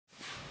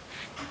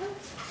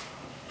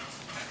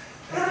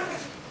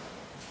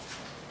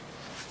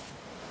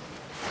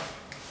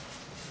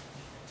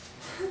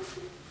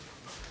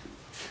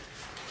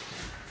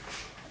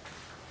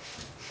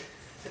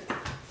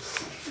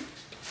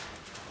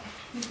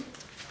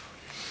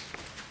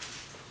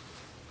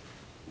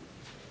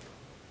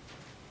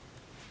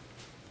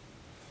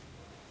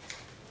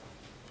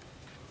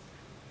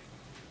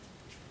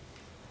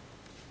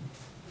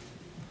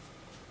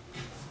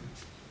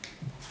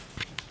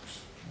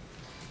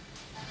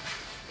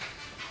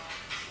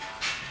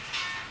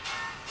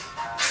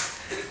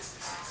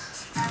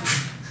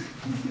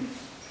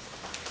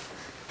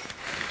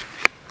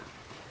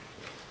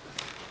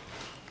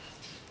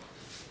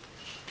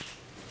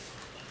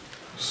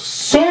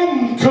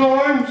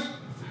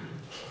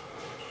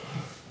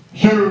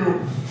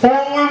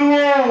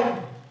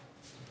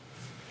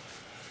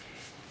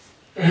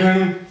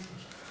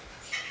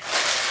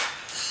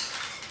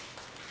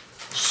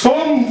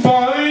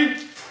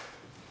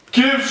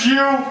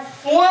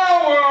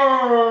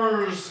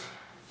flowers!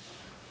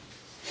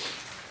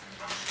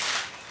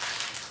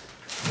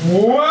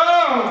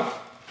 Wow!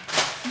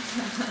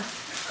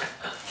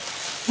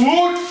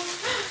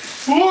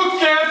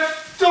 Look at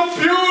the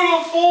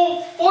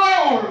beautiful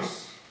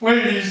flowers,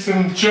 ladies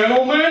and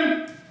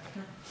gentlemen.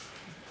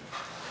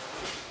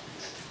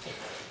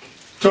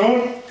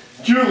 Don't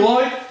you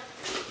like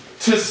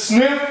to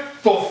sniff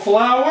the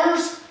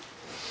flowers?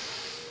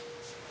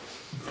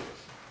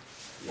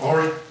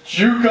 Are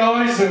you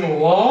guys in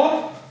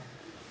love?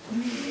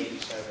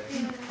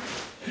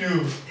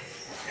 You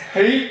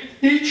hate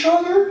each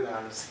other? No,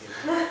 I'm just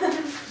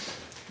kidding.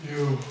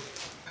 You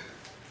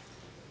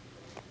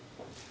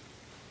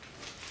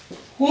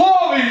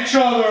love each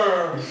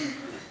other!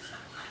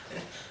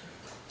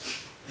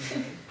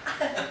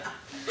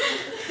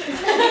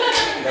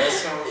 Gotta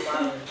smell the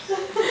flowers.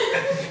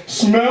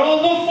 Smell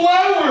the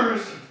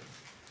flowers!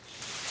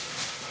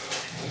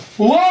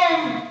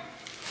 Love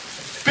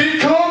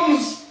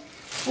becomes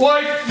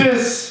like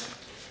this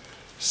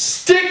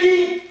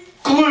sticky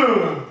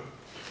glue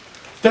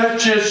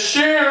that you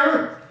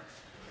share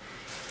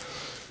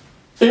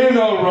in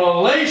a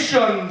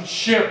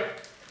relationship.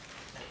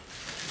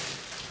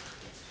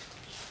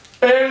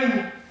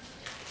 And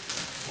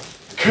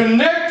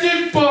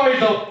connected by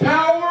the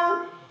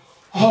power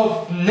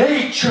of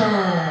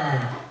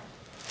nature.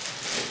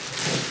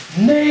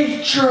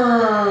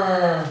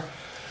 Nature.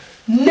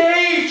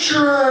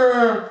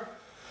 Nature.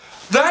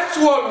 That's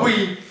what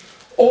we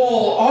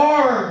all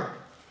are.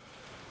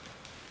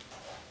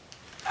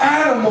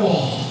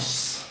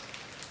 Animals.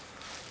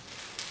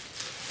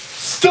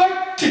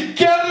 Stuck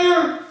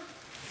together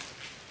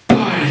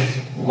by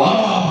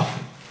love.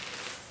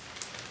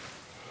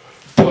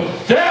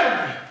 But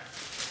then,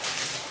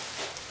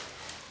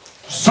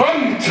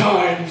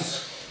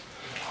 sometimes,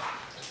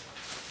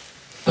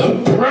 the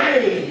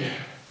brain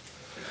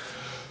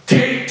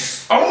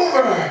takes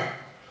over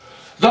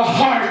the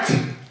heart,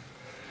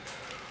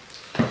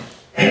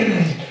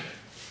 and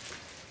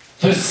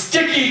the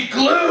sticky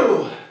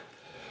glue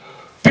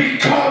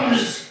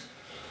becomes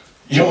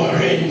your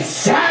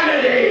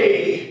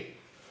insanity.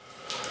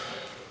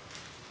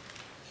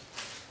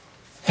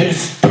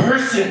 This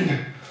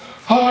person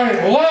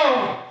I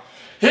love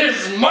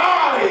is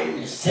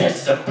mine,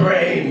 says the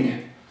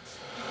brain.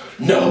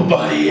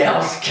 Nobody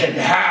else can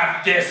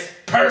have this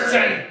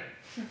person.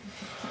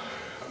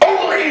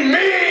 Only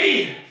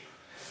me,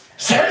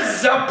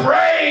 says the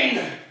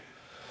brain.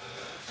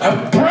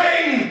 The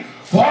brain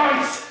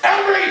wants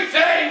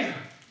everything.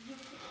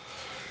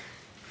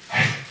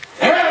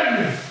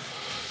 And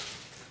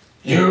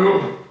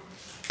you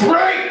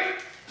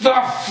break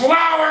the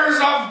flowers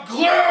of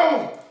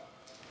glue.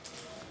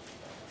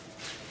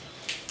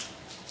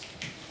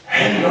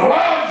 And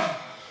love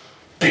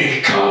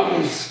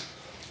becomes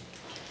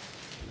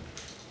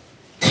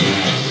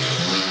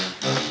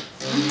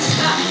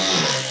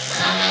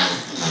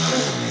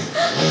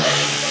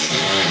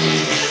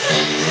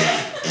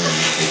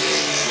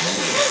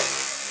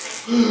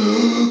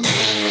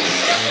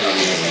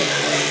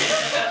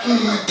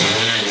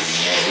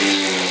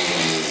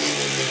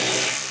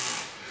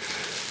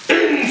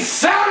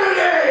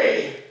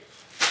insanity!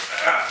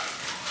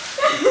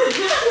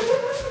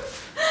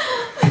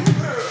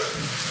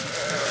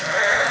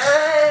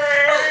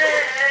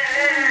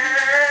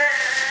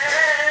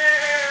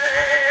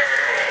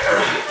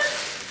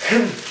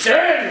 And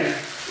then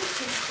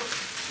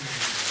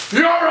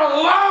you're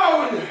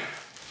alone,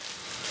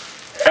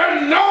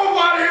 and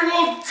nobody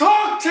will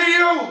talk to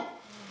you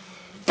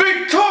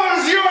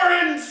because you're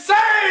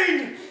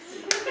insane.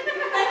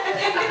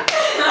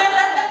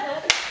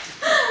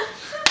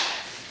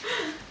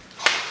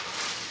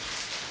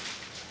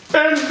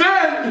 And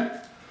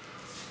then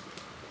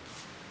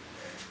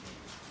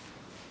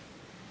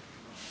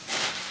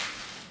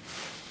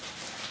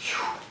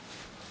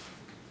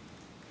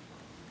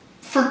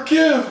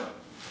forgive.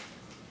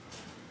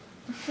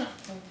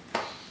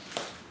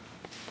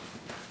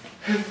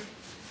 And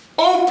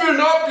open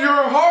up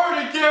your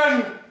heart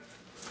again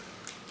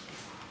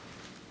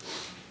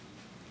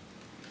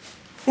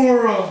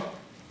for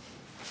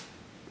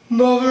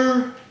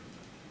another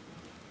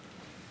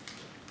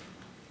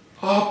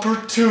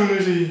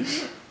opportunity.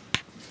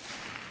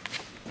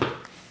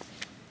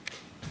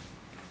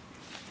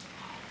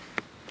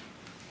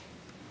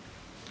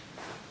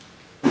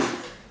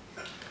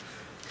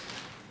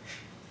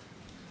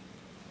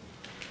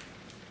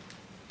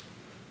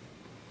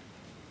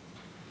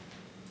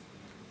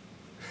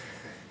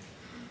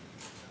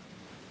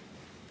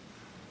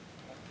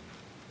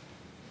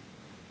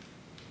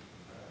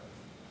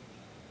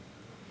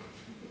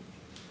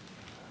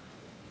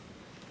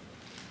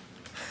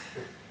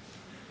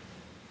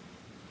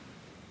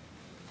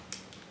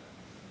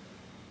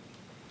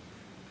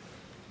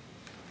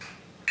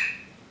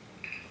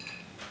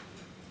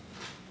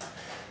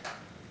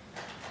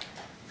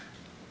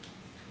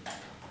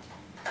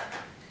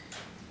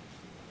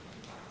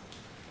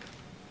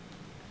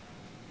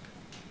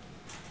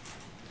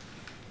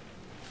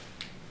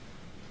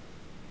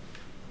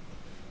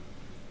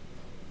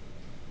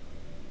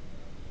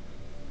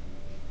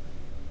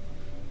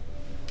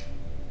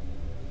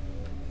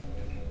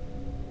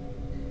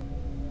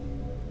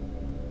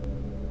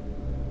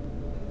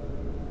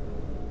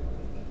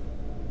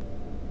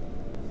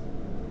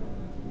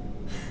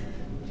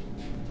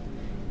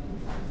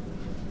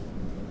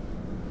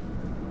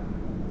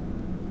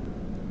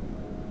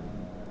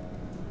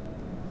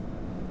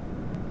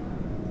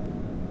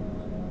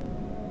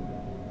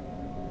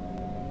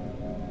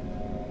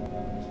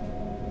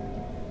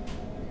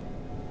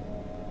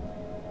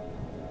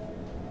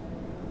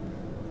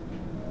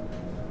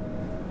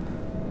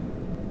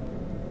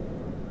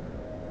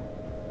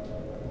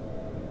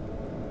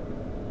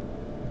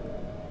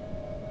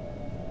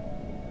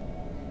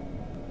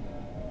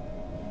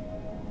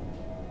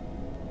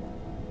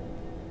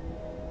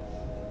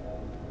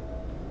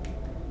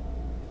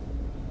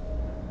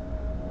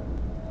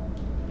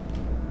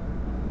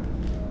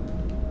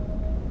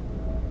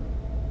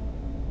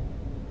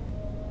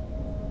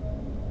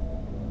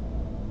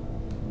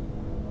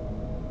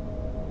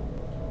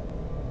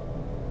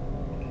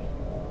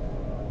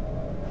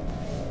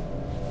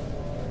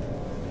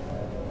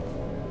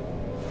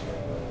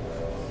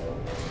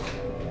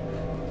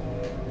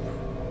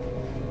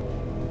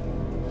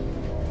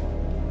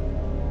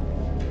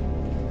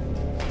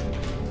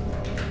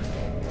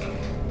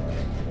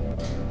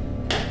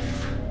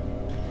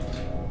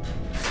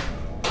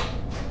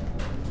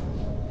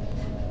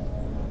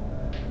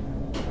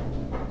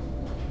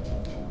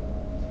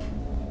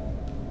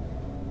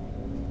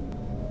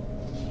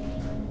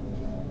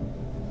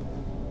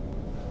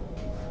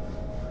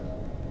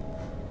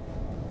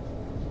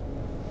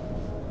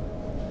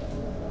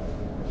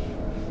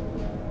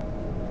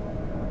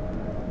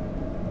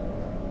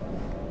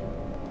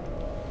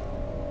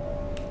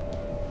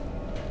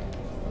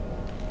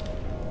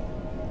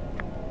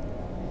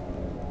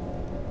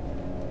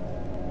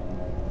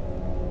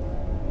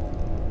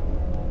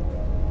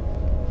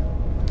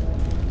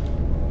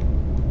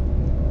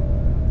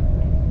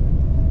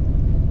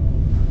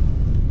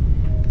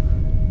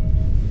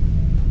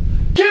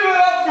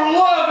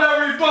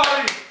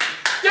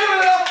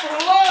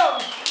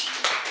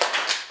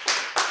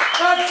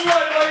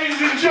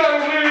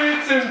 gentlemen,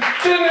 it's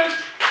infinite.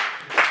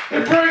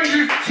 It brings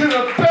you to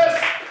the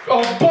best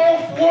of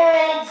both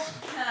worlds.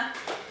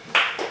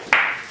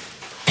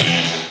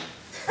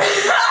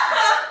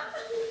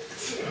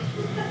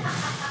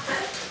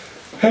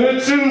 And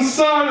it's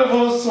inside of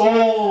us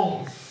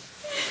all.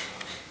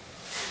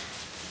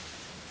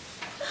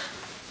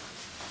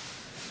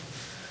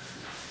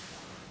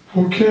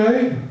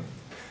 Okay?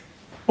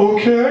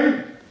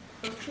 Okay?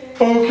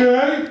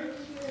 Okay?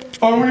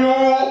 Are we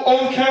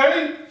all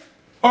okay?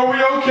 Are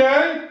we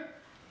okay?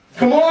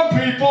 Come on,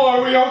 people,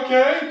 are we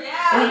okay?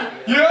 Yeah!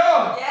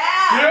 Yeah!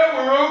 Yeah! Yeah,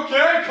 we're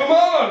okay, come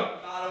on!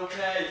 Not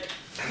okay.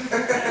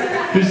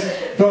 He's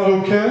not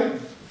okay?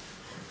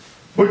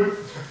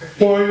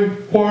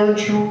 Why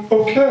aren't you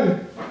okay?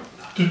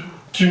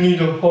 Do you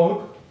need a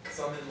hug? Because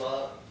I'm in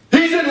love.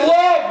 He's in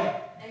love!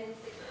 And in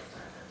sickness.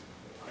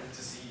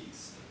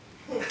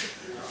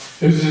 I'm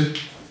diseased.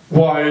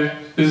 Why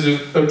is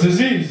it a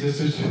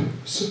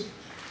disease?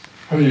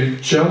 Are you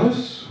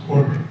jealous?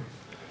 Or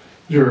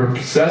you're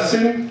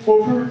obsessing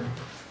over?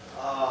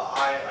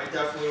 I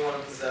definitely want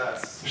to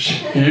possess.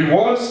 He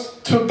wants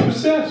to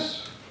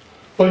possess.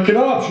 Like an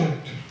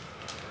object.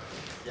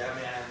 Yeah,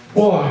 man.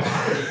 Why?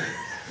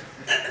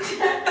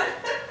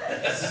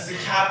 This is the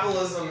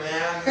capitalism,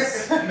 man.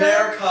 This is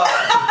America.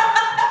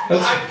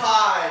 My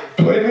pie.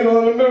 Blame it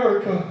on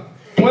America.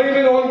 Blame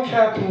it on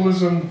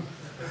capitalism.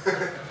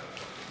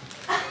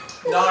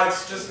 No,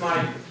 it's just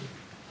my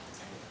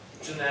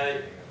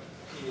genetic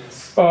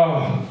penis.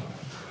 Oh.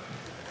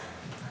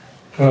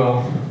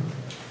 Well,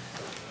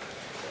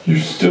 you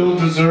still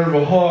deserve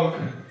a hug.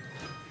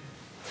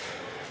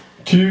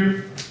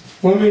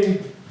 Let me,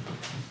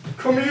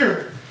 come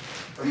here.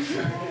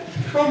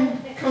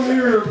 Come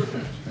here.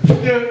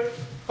 Get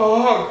a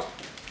hug.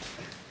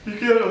 You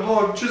get a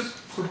hug just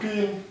for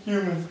being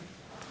human.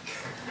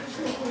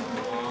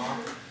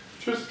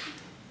 It's okay.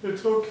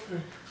 It's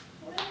okay.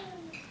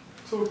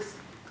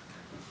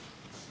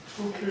 It's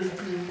okay to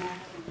be human.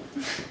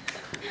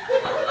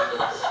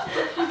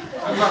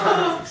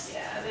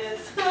 Yeah, it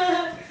is.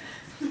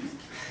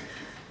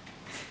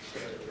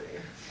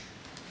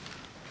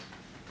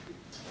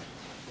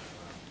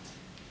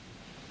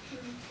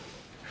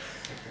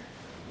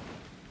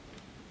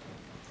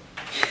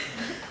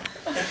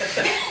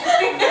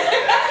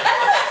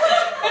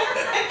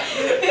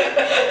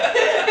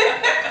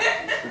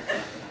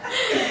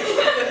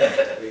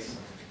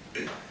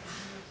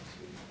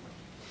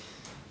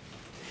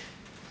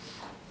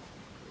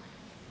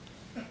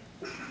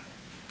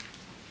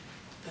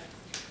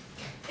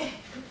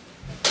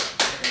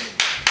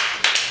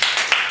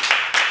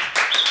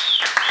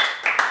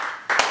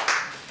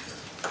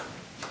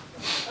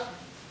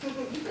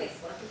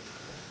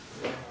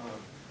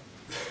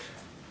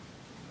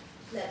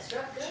 That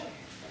struck good.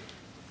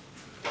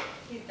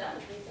 He's done.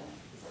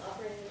 He's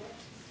operating it.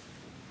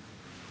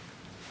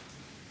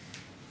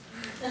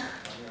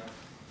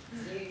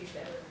 You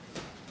better.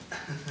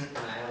 Can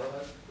I have a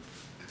hug?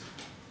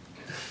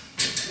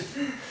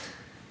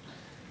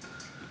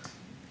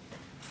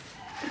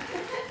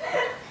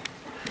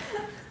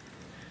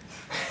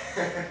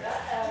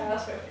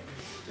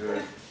 Do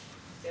it.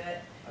 Do it.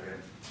 Okay.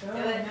 Do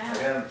it.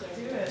 Again.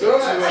 Do it. Do it,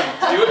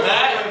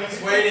 Matt.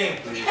 He's waiting.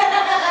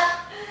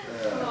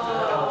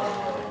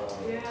 Oh,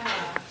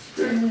 yeah.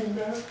 Spin me,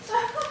 man.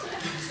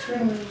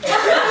 Spin me.